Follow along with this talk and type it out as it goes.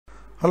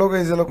Hello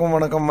guys, welcome,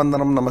 vanakkam,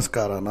 vandanam,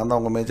 namaskara. நான் தான்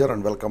உங்கள் major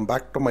and welcome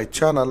back to my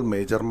channel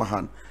major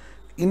மகான்.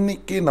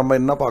 இன்றைக்கி நம்ம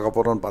என்ன பார்க்க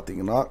போகிறோம்னு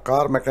பார்த்தீங்கன்னா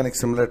car mechanic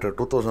simulator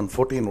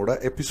 2014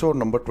 episode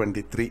number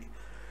 23.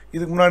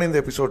 இதுக்கு முன்னாடி இந்த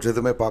எபிசோட்ஸ்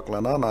எதுவுமே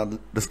பார்க்கலன்னா நான்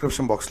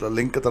டிஸ்கிரிப்ஷன் பாக்ஸில்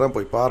லிங்க் தரேன்,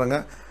 போய்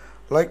பாருங்கள்.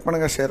 லைக்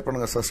பண்ணுங்கள், ஷேர்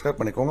பண்ணுங்கள், சப்ஸ்கிரைப்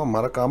பண்ணிக்கோங்க.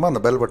 மறக்காமல்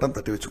அந்த பெல் பட்டன்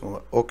தட்டி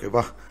வச்சுக்கோங்க.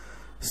 ஓகேவா?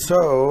 So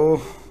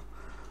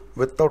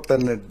without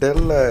any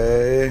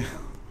delay,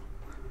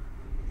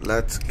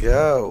 let's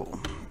go.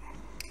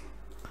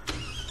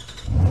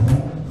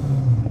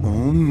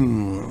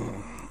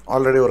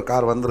 Already ஒரு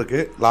கார் வந்திருக்கு.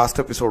 லாஸ்ட்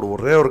எபிசோடு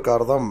ஒரே ஒரு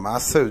கார் தான்,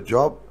 மேசிவ்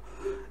ஜாப்.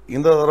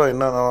 இந்த தடவை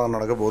என்ன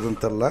நடக்க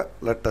போகுதுன்னு தெரில.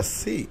 Let us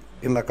see.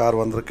 இந்த கார்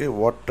வந்திருக்கு.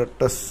 What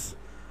it is?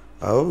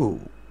 O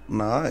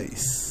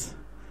nice.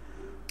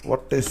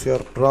 What is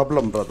your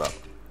problem brother?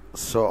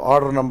 So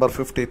order number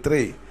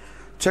 53.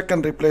 Check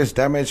and replace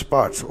damaged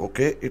parts.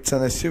 Okay, it's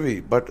an SUV,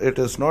 but it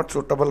is not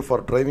suitable for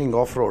driving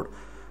off-road.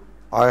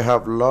 I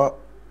have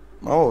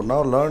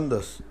now learned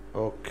this.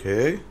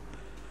 Okay.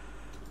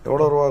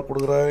 எவ்வளோ ரூபா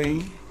கொடுக்குறாய்?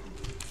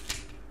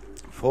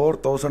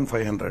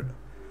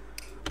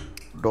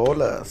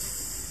 $4,500.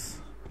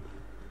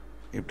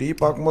 இப்படி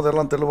பார்க்கும்போது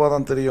எல்லாம் தெளிவாக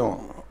தான் தெரியும்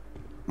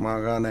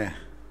மகானே.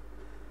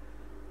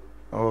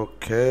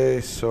 Okay,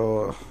 so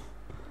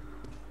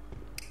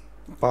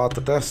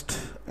பார்த்து test.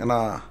 ஏன்னா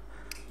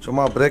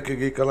சும்மா பிரேக்கு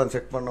கீக்கெல்லாம்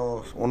செக் பண்ண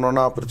ஒன்று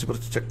ஒன்றா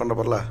பிரித்து செக் பண்ண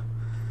பரல.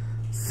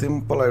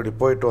 சிம்பிளாக இப்படி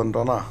போயிட்டு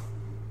வந்தோன்னா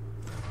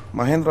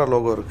மஹேந்திரா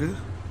லோகோ இருக்குது.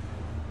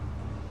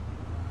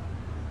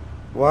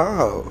 வா,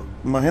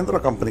 Mahindra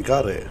company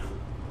car.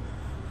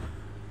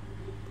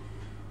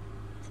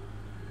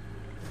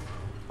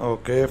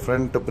 Okay,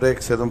 front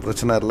breaks எதுவும்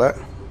பிரச்சனை இல்லை.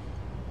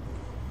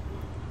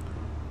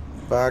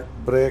 Back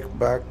brake.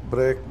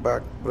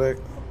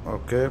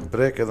 ஓகே,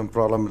 பிரேக் எதுவும்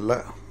ப்ராப்ளம் இல்லை.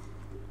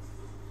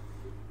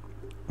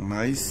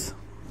 Nice.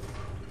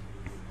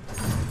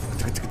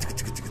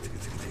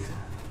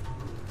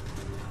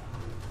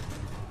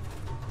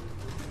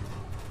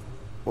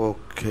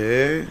 Okay,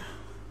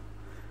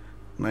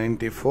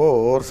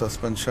 94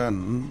 suspension.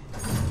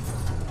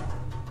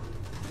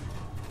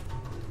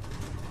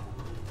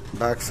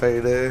 Back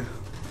side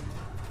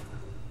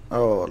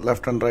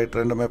left and right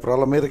ரெண்டுமே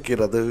ப்ராப்ளம்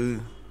இருக்கிறது.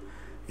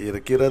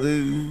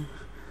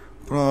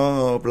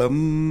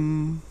 ப்ராப்ளம்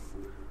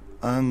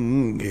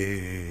அங்கே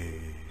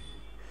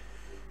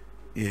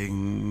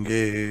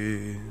எங்கே?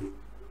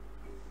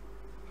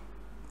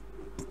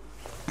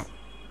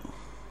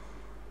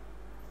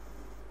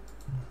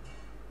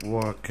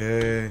 ஓகே,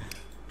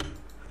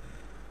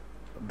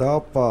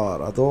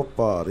 பார், அதோ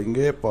பார்,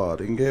 இங்கே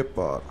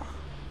பார்.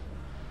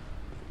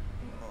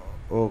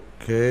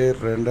 ஓகே,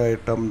 ரெண்டு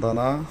ஐட்டம்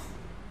தானா?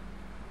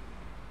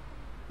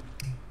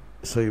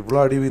 ஸோ இவ்வளோ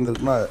அடி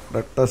விழுந்துருக்குன்னா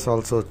லெட் அஸ்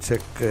ஆல்சோ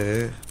செக்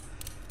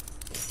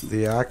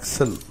தி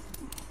ஆக்சல்.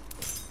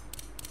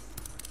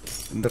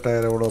 இந்த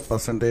டயர் எவ்வளோ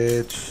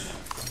பர்சன்டேஜ்?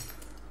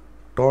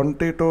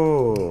 22.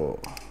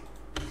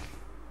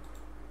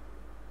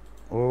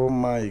 ஓ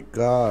மை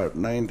காட்,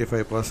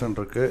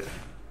 95% இருக்கு.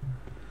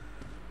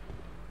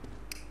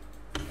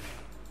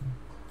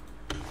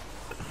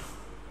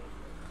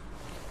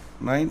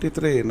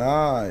 $93.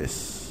 Nice.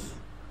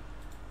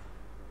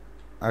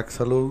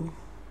 Axle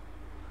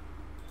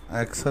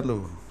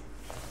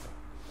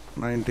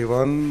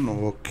 91.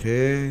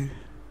 Okay.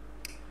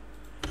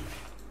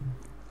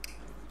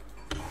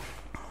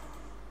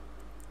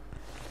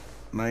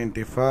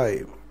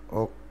 95.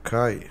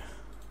 Okay.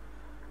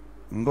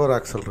 இங்க ஒரு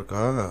ஆக்சல்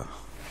இருக்கா?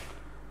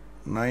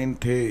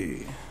 90.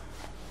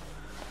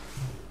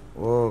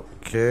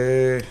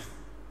 Okay.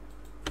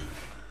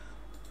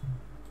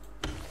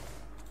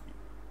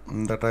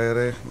 இந்த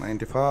டயரு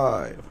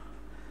 95.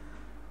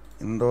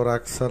 இந்த ஒரு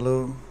ஆக்சலு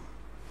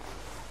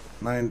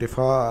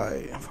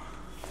 95.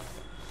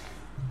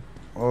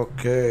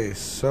 ஓகே,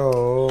 ஸோ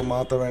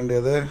மாற்ற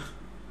வேண்டியது.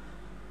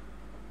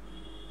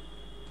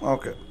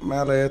 ஓகே,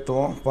 மேலே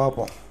ஏற்றுவோம்,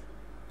 பார்ப்போம்.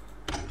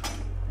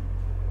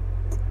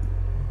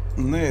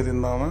 இன்னும் இது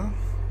இல்லாமல்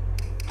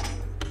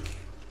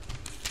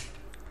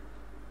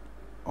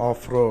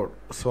ஆஃப் ரோட்.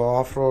 ஸோ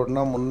ஆஃப்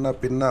ரோட்னா முன்ன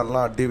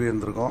பின்னெல்லாம் அடி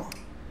விழுந்திருக்கும்.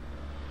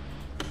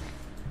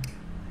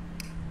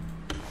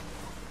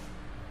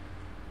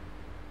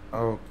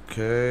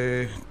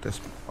 Okay,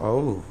 test.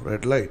 Oh,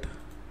 red light.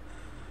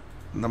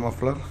 The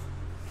muffler.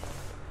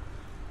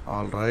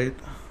 All right.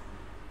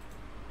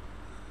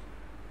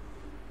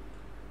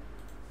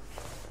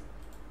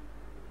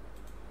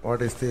 What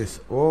is this?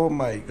 Oh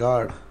my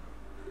God.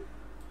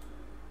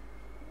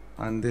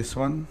 And this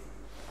one?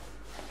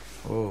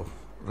 Oh,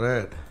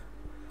 red.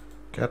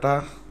 Kata.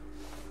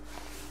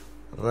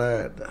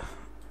 Red.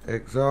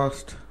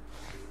 Exhaust.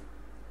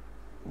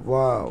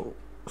 Wow.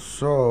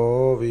 So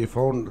we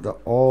found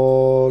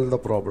all the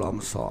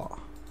problems.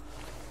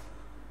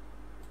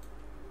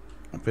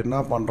 இப்போ என்ன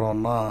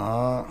பண்ணுறோன்னா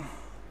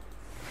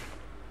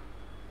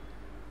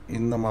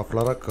இந்த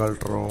மஃப்ளரை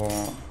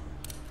கழட்டுறோம்.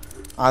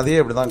 அதே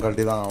இப்படி தான்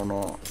கழட்டி தான்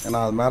ஆகணும், ஏன்னா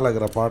அது மேலே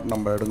இருக்கிற பார்ட்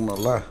நம்ம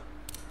எடுக்கணும்ல.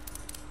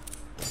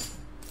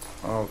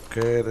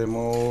 Okay,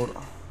 remove.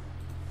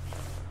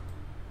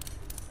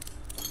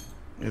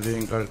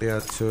 இதையும்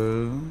கழட்டியாச்சு.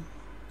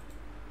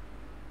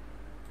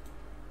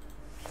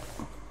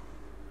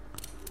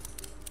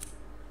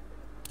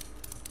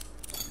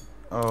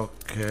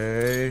 ஓகே,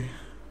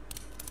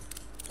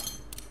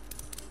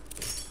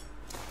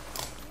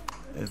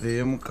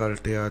 இதையும்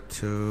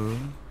கழட்டியாச்சு.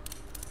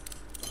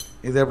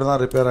 இது எப்படி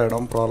தான் ரிப்பேர்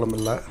ஆகிடும், ப்ராப்ளம்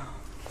இல்லை.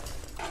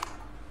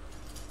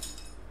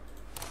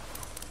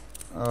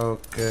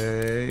 ஓகே,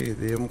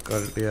 இதையும்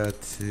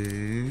கழட்டியாச்சு.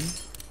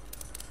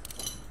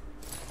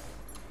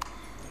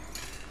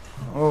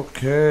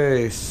 ओके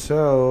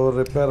सो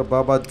रिपेयर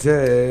बाबा जे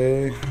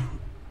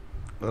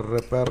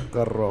रिपेयर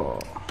करो.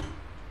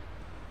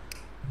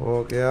 हो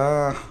गया,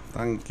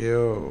 थैंक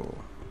यू.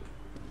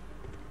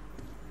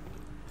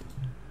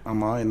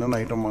 ஆமாம், என்னென்ன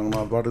ஐட்டம்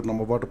வாங்கணும் அது பாட்டுக்கு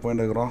நம்ம பாட்டு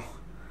போயிட்டு இருக்கிறோம்.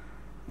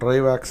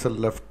 Drive axle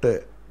left,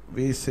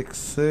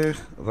 V6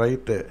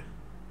 right,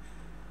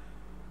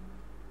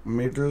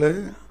 middle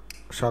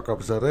shock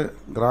அப்சரு,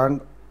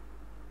 grand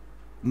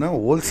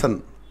Olsen.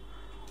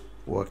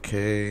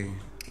 Okay,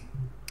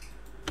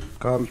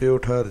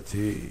 computer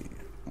जी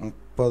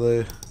 30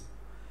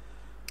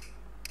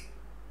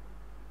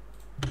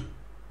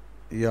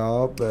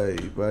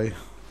 50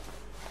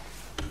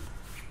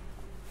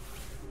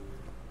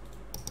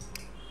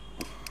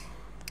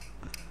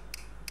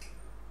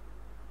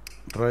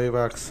 drive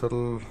axle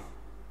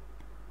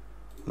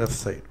left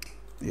side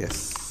yes.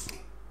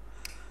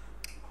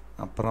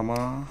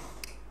 அப்புறமா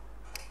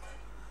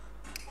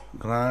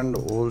கிராண்ட்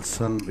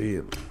ஓல்சன்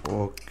வீல்.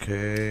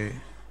 ஓகே,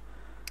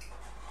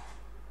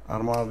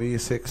 அப்புறமா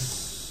V6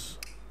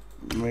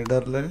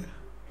 மிடரில்,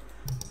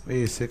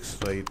 V6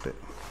 ரைட்டு.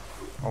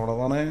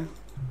 அவ்வளோதானே.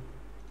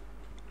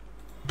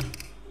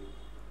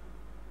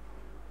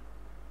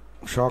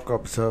 Shock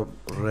observe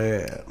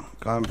rare,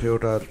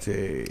 computer J.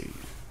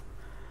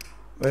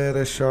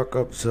 வேறு ஷாக்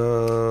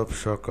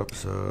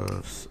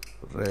அப்சர்வ்ஸ்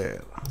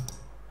ரேர்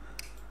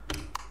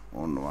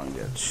ஒன்று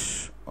வாங்கியாச்சு.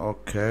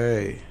 Okay,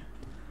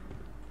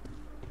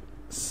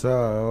 so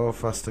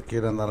first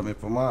கீழே இருந்து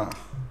ஆரம்பிப்போமா.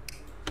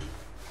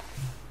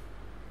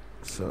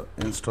 So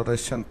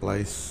installation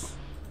plies.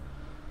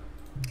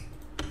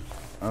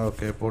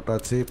 Okay,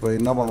 போட்டாச்சு. இப்போ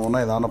என்ன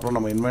பண்ணுவோம்னா, இதான அப்புறம்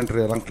நம்ம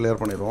இன்வென்ட்ரி எல்லாம்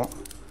கிளியர் பண்ணிடுவோம்.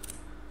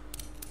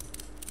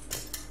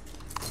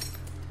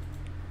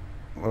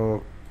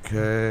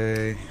 ஓகே,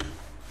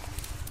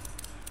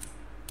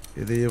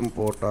 இதையும்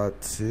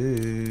போட்டாச்சு.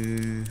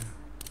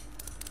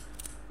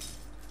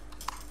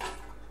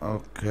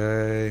 ஓகே,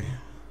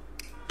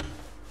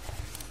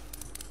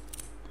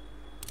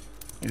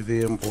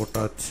 இதையும்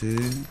போட்டாச்சு.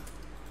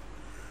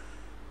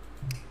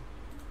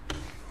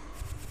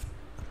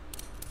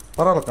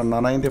 பரவாயில்ல கண்ணா,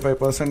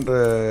 95%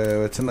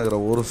 வச்சுன்னுக்கிற.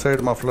 ஒரு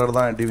சைடு மஃப்ளர்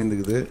தான் அடி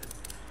விந்துக்குது.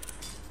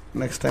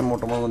 நெக்ஸ்ட் டைம்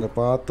ஓட்டும்போது கொஞ்சம்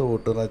பார்த்து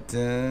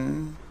ஓட்டுறாச்சு.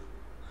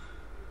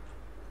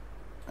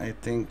 I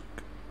think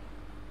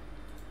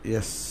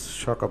S,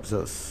 shock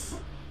absorbs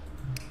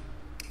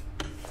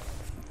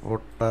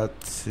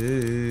போட்டாச்சு.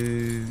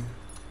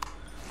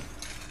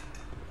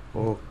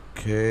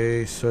 ஓகே,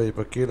 ஸோ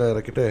இப்போ கீழே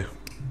இறக்கிட்டு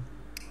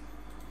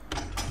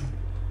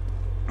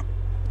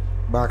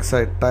பேக்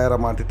சைட் டயரை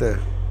மாட்டிட்டு,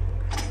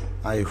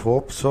 ஐ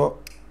ஹோப் ஸோ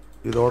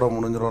இதோட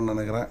முடிஞ்சிடும்னு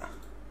நினைக்கிறேன்.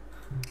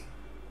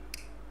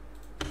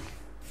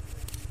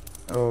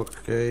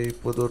 ஓகே,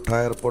 புது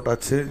டயர்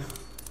போட்டாச்சு.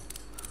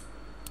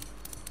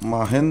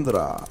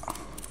 மஹேந்திரா.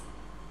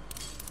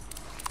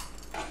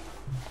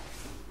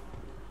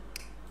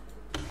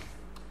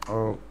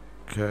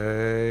 ஓகே,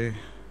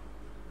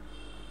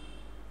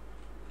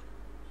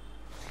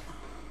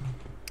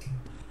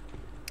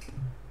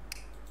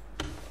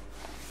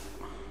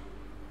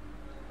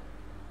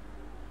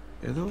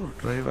 ஏதோ ஒரு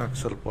ட்ரைவ்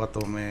ஆக்சல்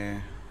பார்த்தோமே.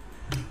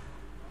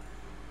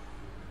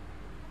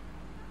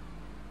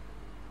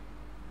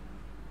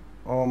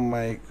 Oh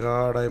my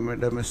God, I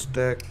made a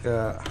mistake.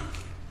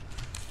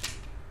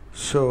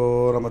 So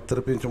நம்ம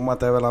திருப்பியும் சும்மா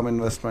தேவையில்லாமல்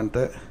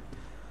இன்வெஸ்ட்மெண்ட்டு.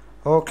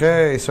 ஓகே,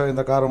 ஸோ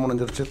இந்த கார்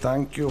முடிஞ்சிருச்சு.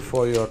 Thank you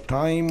for your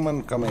time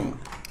and coming.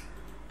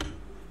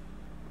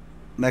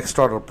 Next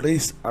order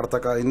please. அடுத்த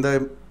கார்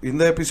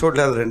இந்த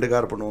எபிசோடில் அது 2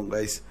 கார் பண்ணுவோம்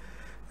கைஸ்.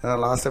 ஏன்னா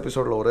லாஸ்ட்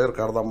எபிசோடில் ஒரே ஒரு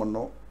கார் தான்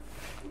பண்ணோம்.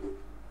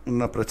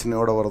 என்ன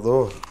பிரச்சனையோடு வருதோ.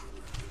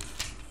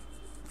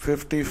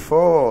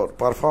 54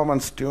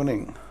 performance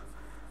tuning.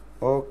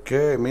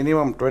 Okay,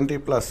 minimum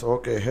 20+.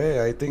 Okay, hey,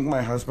 I think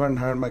my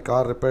husband had my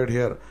car repaired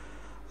here.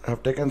 I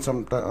have taken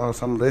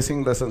some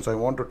racing lessons. I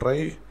want to try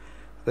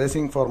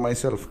racing for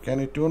myself. Can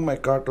you tune my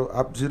car to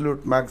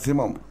absolute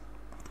maximum?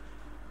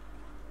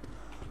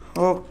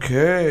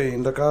 Okay,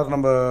 இந்த car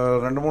நம்ம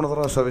 2-3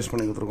 தடவை service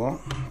பண்ணி கொடுத்துருக்கோம்.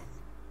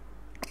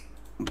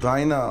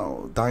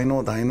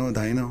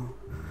 தாய்னோ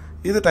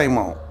இது time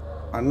ஆகும்,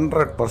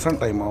 100%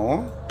 time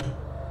ஆகும்.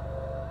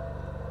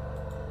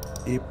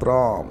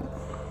 இப்ராம்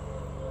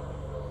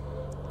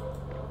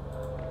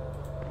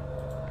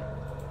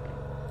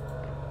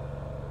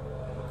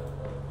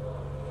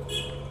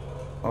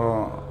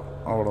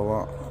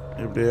அவ்வளோதான்.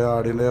 இப்படியே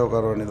ஆடினே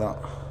உட்கார வேண்டியதான்.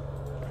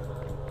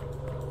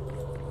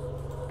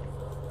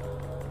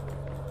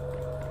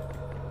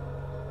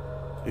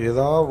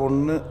 ஏதா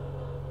ஒன்று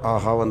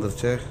ஆஹா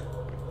வந்துருச்சே.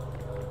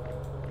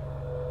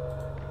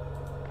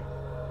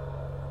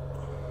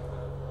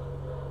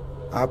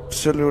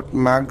 Absolute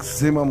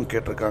maximum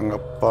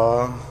கேட்டிருக்காங்கப்பா.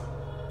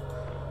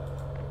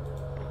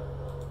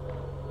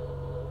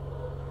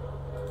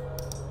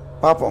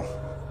 பார்ப்போம்.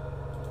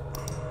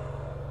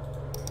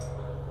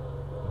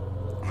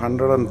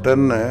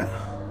 110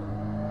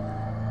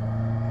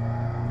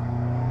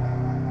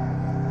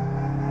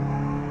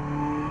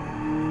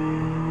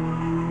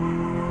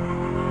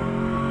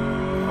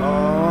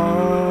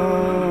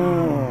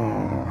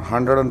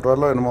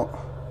 112 என்னமோ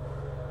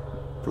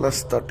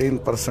ப்ளஸ்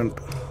 13%.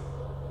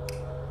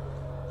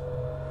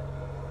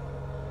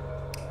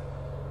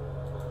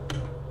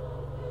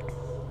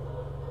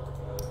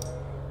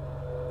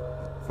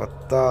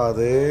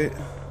 பத்தாது.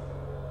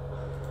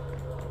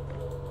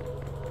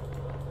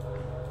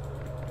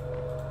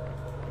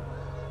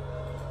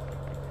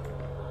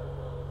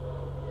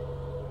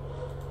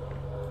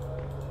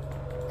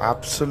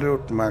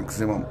 Absolute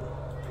maximum.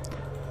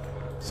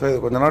 ஸோ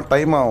இது கொஞ்ச நாள்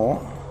டைம்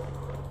ஆகும்.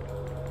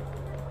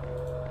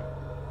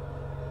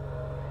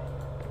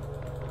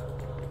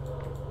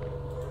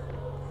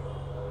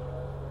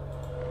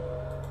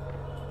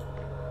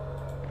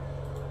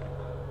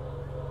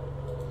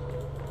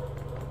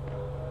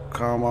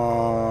 Come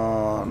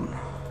on.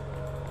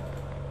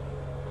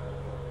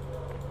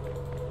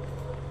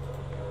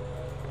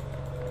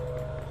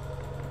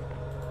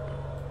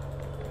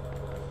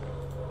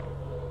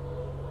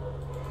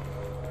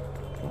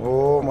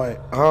 Oh my.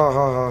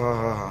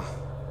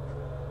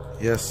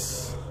 Yes.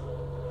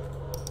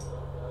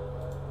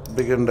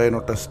 Begin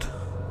dyno test.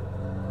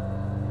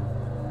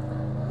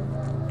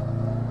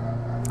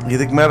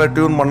 இதுக்கு மேல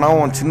டியூன் பண்ணா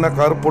உன் சின்ன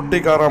கார் பொட்டி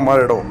காரா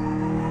மாறிடும்.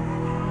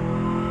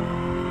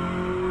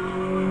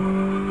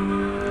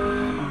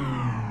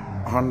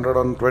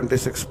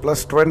 $126 plus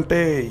 20.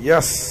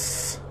 Yes.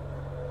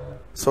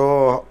 So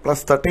plus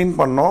 13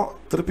 பண்ணோம்.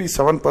 திருப்பி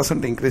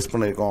 7% இன்க்ரீஸ்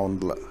பண்ணியிருக்கோம்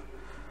அதில்.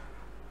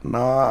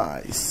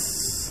 Nice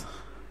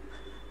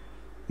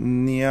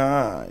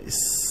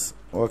nice.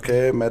 ஓகே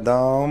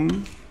மேடம்,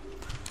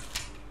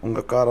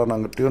 உங்கள் காரை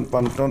நாங்கள் டியூன்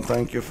பண்ணிட்டோம்.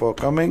 Thank you for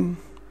coming.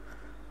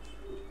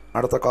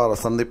 அடுத்த காரை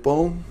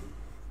சந்திப்போம்.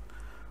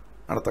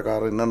 அடுத்த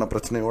கார் என்னென்ன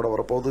பிரச்சனையோடு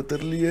வரப்போகுது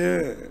தெரியலையே.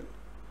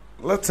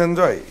 Let's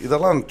enjoy.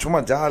 இதெல்லாம் சும்மா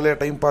ஜாலியாக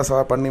டைம் பாஸ்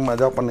பண்ணி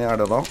மஜா பண்ணி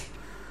ஆடுறோம்.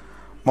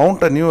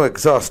 Mount a new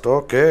exhaust.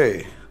 Okay.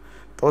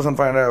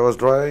 1500. I was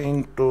driving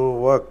to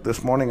work this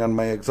morning and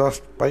my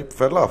exhaust pipe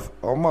fell off.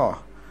 Amma,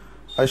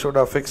 I should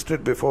have fixed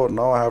it before.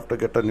 Now I have to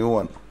get a new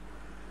one.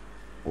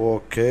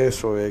 Okay.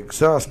 So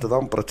exhaust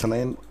தான் பிரச்சனை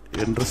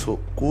என்று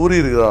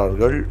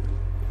கூறியிருக்கிறார்கள்.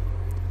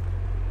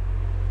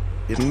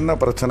 என்ன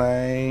பிரச்சனை?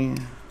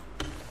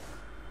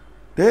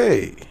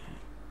 டேய்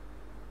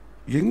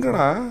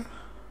எங்கடா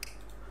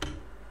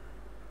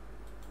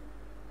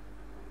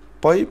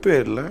பைப்பே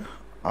இல்லை?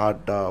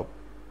 அடா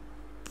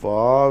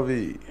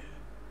பாவி,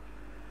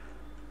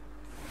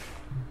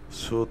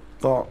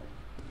 சுத்தம்.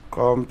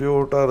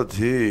 கம்ப்யூட்டர்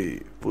ஜி,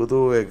 புது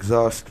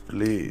எக்ஸாஸ்ட்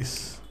ப்ளீஸ்.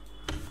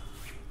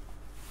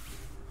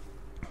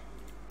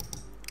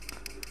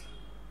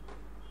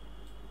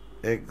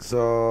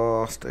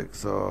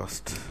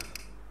 எக்ஸாஸ்ட்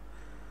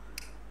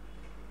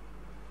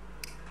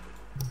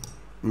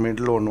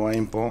மிடில் ஒன்று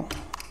வாங்கிப்போம்,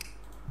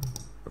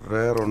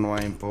 ரேர் ஒன்று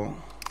வாங்கிப்போம்.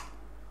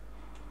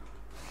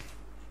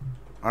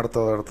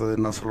 அடுத்தது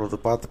என்ன சொல்கிறது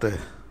பார்த்துட்டு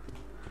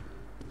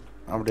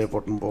அப்படியே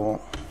போட்டுன்னு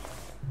போவோம்.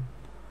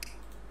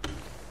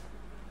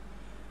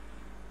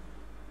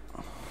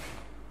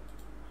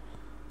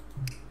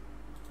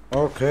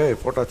 ஓகே,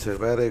 போட்டாச்சு.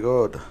 Very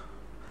good.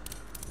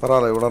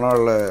 பரவாயில்ல, இவ்வளோ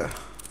நாள்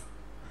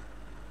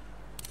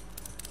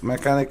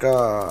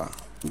மெக்கானிக்காக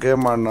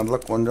கேம்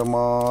ஆடினதில்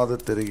கொஞ்சமாவது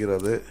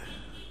தெரிகிறது.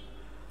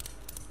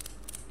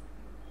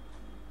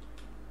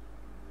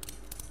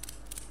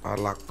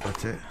 லாக்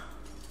போச்சு.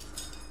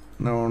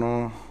 என்ன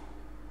வேணும்?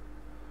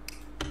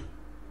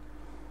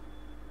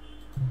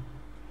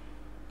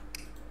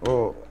 ஓ,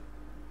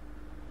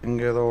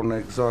 இங்கே ஏதோ ஒன்று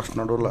எக்ஸாஸ்ட்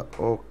நடுவில்.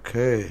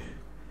 Okay.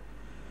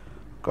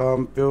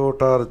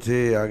 Computer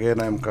G,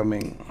 again I am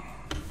coming.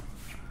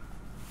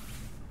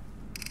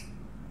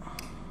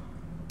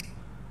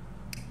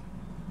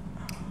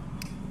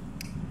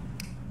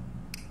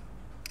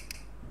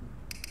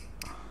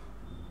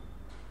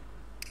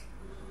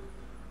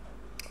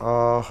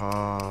 Aha,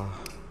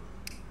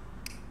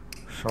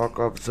 shock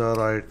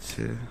observe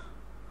ஆயிடுச்சு.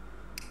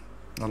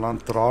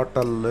 இதெல்லாம்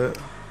த்ராட்டல்லு.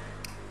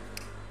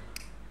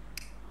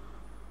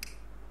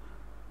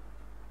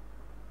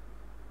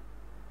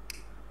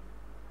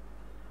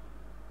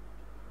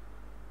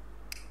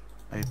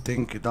 ஐ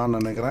திங்க் இதான்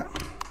நினைக்கிறேன்.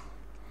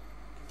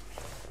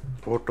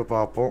 போட்டு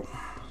பார்ப்போம்.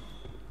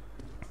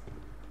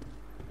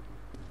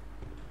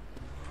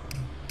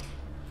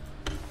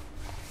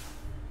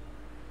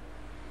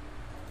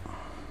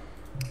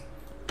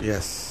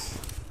 எஸ்.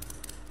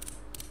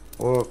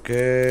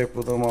 ஓகே,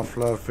 புது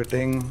மஃப்ளர்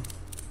ஃபிட்டிங்.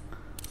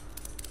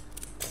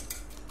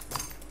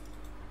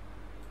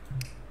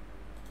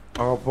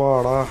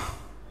 அப்பாடா,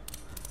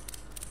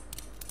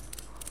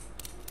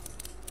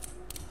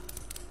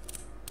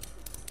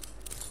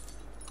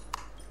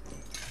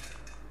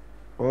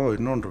 ஓ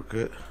இன்னொன்று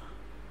இருக்கு.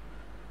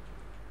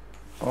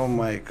 ஓ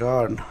மை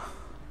காட்,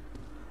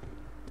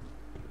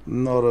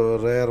 இன்னொரு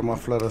rare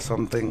muffler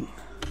something.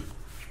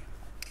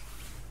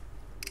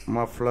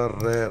 Muffler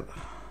rare.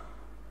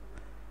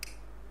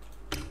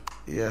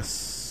 S.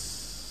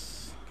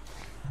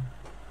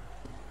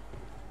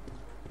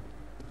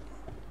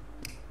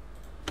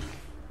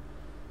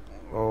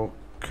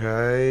 Okay,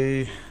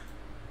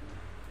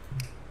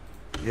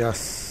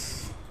 S.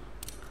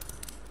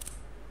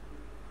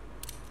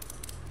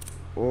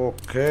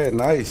 Okay,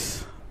 nice.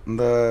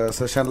 இந்த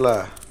செஷனில்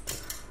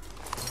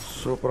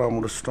சூப்பராக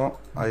முடிச்சிட்டோம்.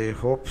 I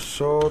hope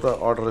so the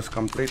order is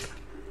complete.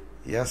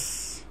 S,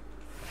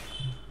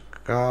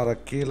 காரை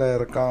கீழே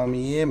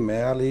இறக்காமையே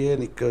மேலேயே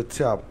நிற்க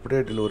வச்சு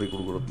அப்படியே டெலிவரி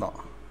கொடுத்தான்.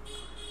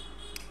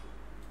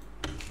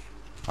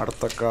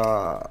 அடுத்த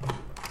கார்,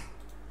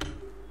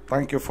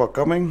 தேங்க்யூ ஃபார்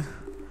கம்மிங்.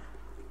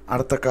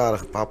 அடுத்த கார்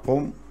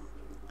பார்ப்போம்.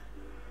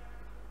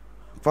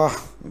 பா,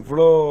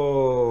 இவ்வளோ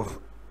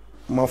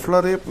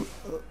மஃப்ளரே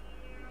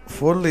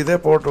ஃபுல் இதே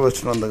போட்டு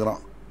வச்சுன்னு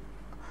வந்துக்கிறான்.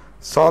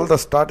 Solve the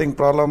starting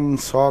problem,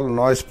 solve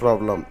noise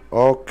problem.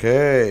 Okay,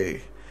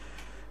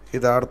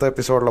 இதை அடுத்த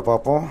எபிசோடில்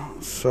பார்ப்போம்.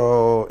 ஸோ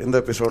இந்த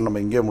எபிசோட் நம்ம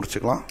இங்கேயே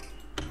முடிச்சுக்கலாம்.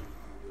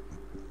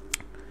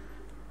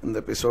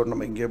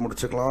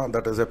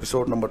 That is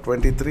episode number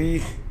 23.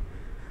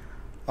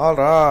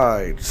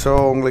 Alright. So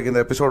உங்களுக்கு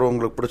இந்த எபிசோடு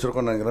உங்களுக்கு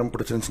பிடிச்சிருக்கும்னு நினைக்கிறேன்.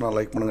 பிடிச்சிருந்துச்சுன்னா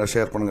லைக் பண்ணுங்கள்,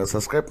 ஷேர் பண்ணுங்கள்,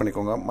 சப்ஸ்கிரைப்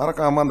பண்ணிக்கோங்க.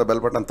 மறக்காமல் அந்த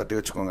பெல் பட்டன் தட்டி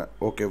வச்சுக்கோங்க.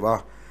 ஓகேவா?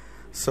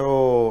 ஸோ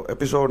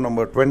எபிசோட்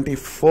நம்பர்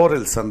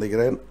 24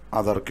 சந்திக்கிறேன்.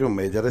 அது வரைக்கும்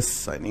மேஜர் இஸ்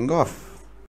சைனிங் ஆஃப்.